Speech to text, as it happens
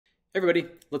Hey everybody,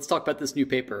 let's talk about this new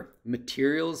paper,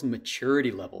 Materials Maturity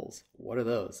Levels. What are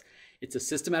those? It's a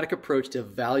systematic approach to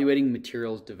evaluating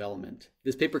materials development.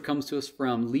 This paper comes to us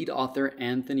from lead author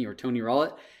Anthony or Tony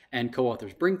Rollett and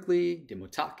co-authors Brinkley,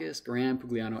 Dimotakis, Graham,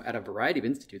 Pugliano at a variety of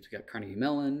institutes. We've got Carnegie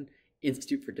Mellon,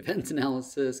 Institute for Defense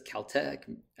Analysis, Caltech,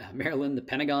 Maryland, the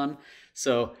Pentagon.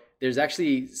 So there's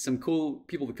actually some cool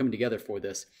people coming together for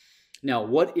this. Now,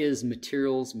 what is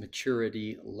materials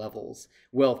maturity levels?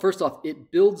 Well, first off,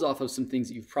 it builds off of some things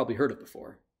that you've probably heard of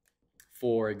before.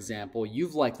 For example,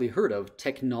 you've likely heard of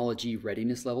technology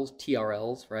readiness levels,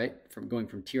 TRLs, right? From going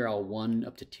from TRL 1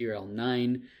 up to TRL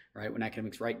 9, right? When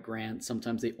academics write grants,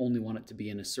 sometimes they only want it to be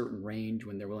in a certain range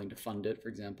when they're willing to fund it, for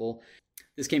example.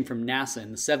 This came from NASA in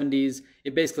the 70s.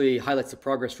 It basically highlights the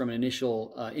progress from an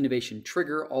initial innovation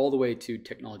trigger all the way to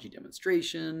technology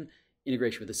demonstration,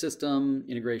 integration with the system,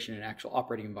 integration in actual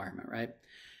operating environment, right?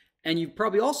 And you've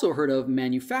probably also heard of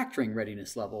manufacturing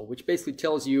readiness level, which basically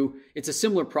tells you it's a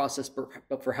similar process,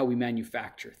 but for how we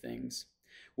manufacture things.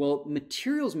 Well,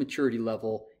 materials maturity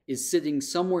level is sitting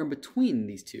somewhere in between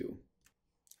these two.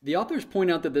 The authors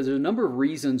point out that there's a number of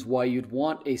reasons why you'd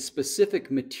want a specific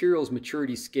materials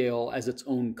maturity scale as its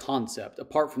own concept,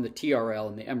 apart from the TRL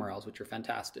and the MRLs, which are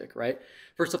fantastic, right?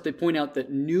 First off, they point out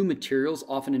that new materials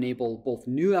often enable both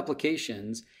new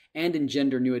applications and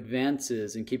engender new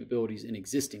advances and capabilities in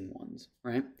existing ones,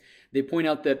 right? They point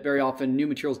out that very often new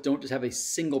materials don't just have a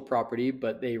single property,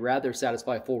 but they rather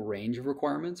satisfy a full range of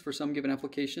requirements for some given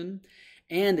application,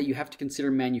 and that you have to consider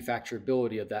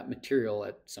manufacturability of that material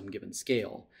at some given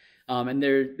scale. And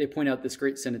they point out this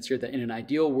great sentence here that in an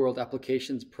ideal world,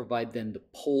 applications provide then the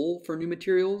pull for new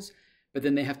materials, but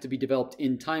then they have to be developed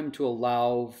in time to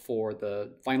allow for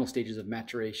the final stages of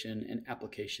maturation and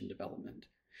application development.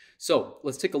 So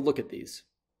let's take a look at these.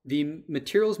 The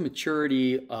materials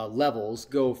maturity levels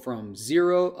go from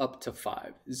 0 up to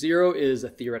 5. 0 is a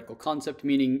theoretical concept,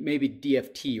 meaning maybe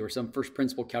DFT or some first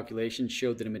principle calculation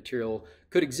showed that a material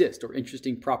could exist or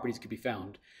interesting properties could be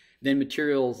found. Then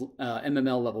materials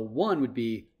MML level 1 would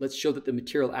be, let's show that the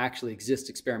material actually exists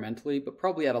experimentally, but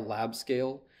probably at a lab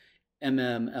scale.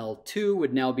 MML 2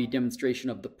 would now be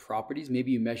demonstration of the properties.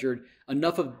 Maybe you measured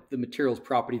enough of the material's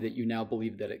property that you now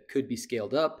believe that it could be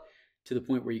scaled up to the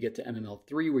point where you get to MML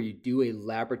 3, where you do a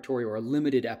laboratory or a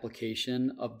limited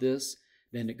application of this.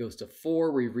 Then it goes to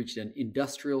 4, where you've reached an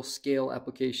industrial scale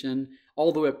application,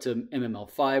 all the way up to MML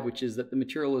 5, which is that the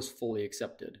material is fully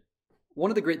accepted. One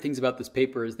of the great things about this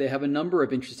paper is they have a number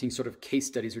of interesting sort of case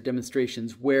studies or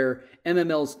demonstrations where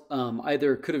MMLs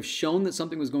either could have shown that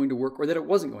something was going to work or that it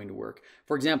wasn't going to work.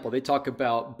 For example, they talk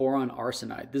about boron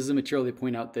arsenide. This is a material they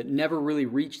point out that never really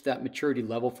reached that maturity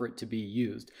level for it to be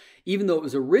used, even though it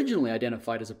was originally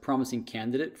identified as a promising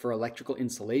candidate for electrical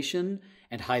insulation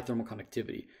and high thermal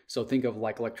conductivity. So think of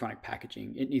like electronic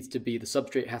packaging. It needs to be, the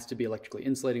substrate has to be electrically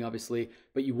insulating, obviously,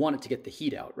 but you want it to get the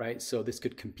heat out, right? So this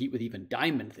could compete with even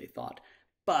diamond, they thought.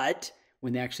 But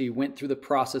when they actually went through the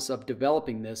process of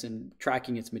developing this and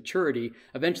tracking its maturity,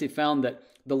 eventually found that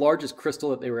the largest crystal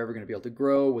that they were ever going to be able to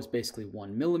grow was basically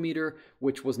 1 millimeter,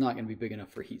 which was not going to be big enough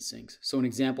for heat sinks. So an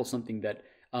example, something that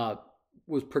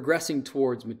was progressing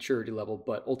towards maturity level,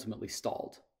 but ultimately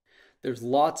stalled. There's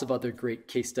lots of other great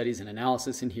case studies and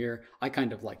analysis in here. I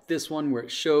kind of like this one where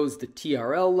it shows the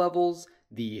TRL levels,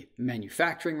 the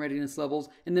manufacturing readiness levels,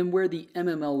 and then where the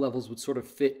MML levels would sort of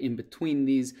fit in between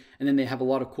these. And then they have a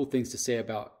lot of cool things to say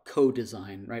about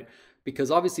co-design, right? Because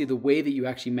obviously the way that you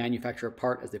actually manufacture a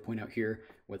part, as they point out here,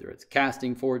 whether it's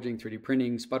casting, forging, 3D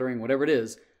printing, sputtering, whatever it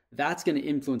is, that's going to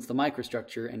influence the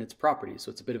microstructure and its properties. So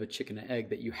it's a bit of a chicken and egg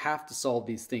that you have to solve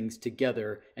these things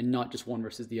together and not just one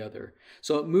versus the other.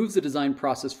 So it moves the design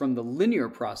process from the linear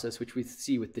process, which we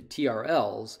see with the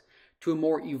TRLs, to a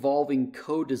more evolving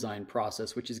co-design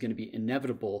process, which is going to be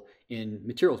inevitable in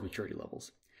materials maturity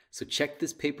levels. So check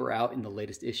this paper out in the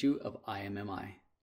latest issue of IMMI.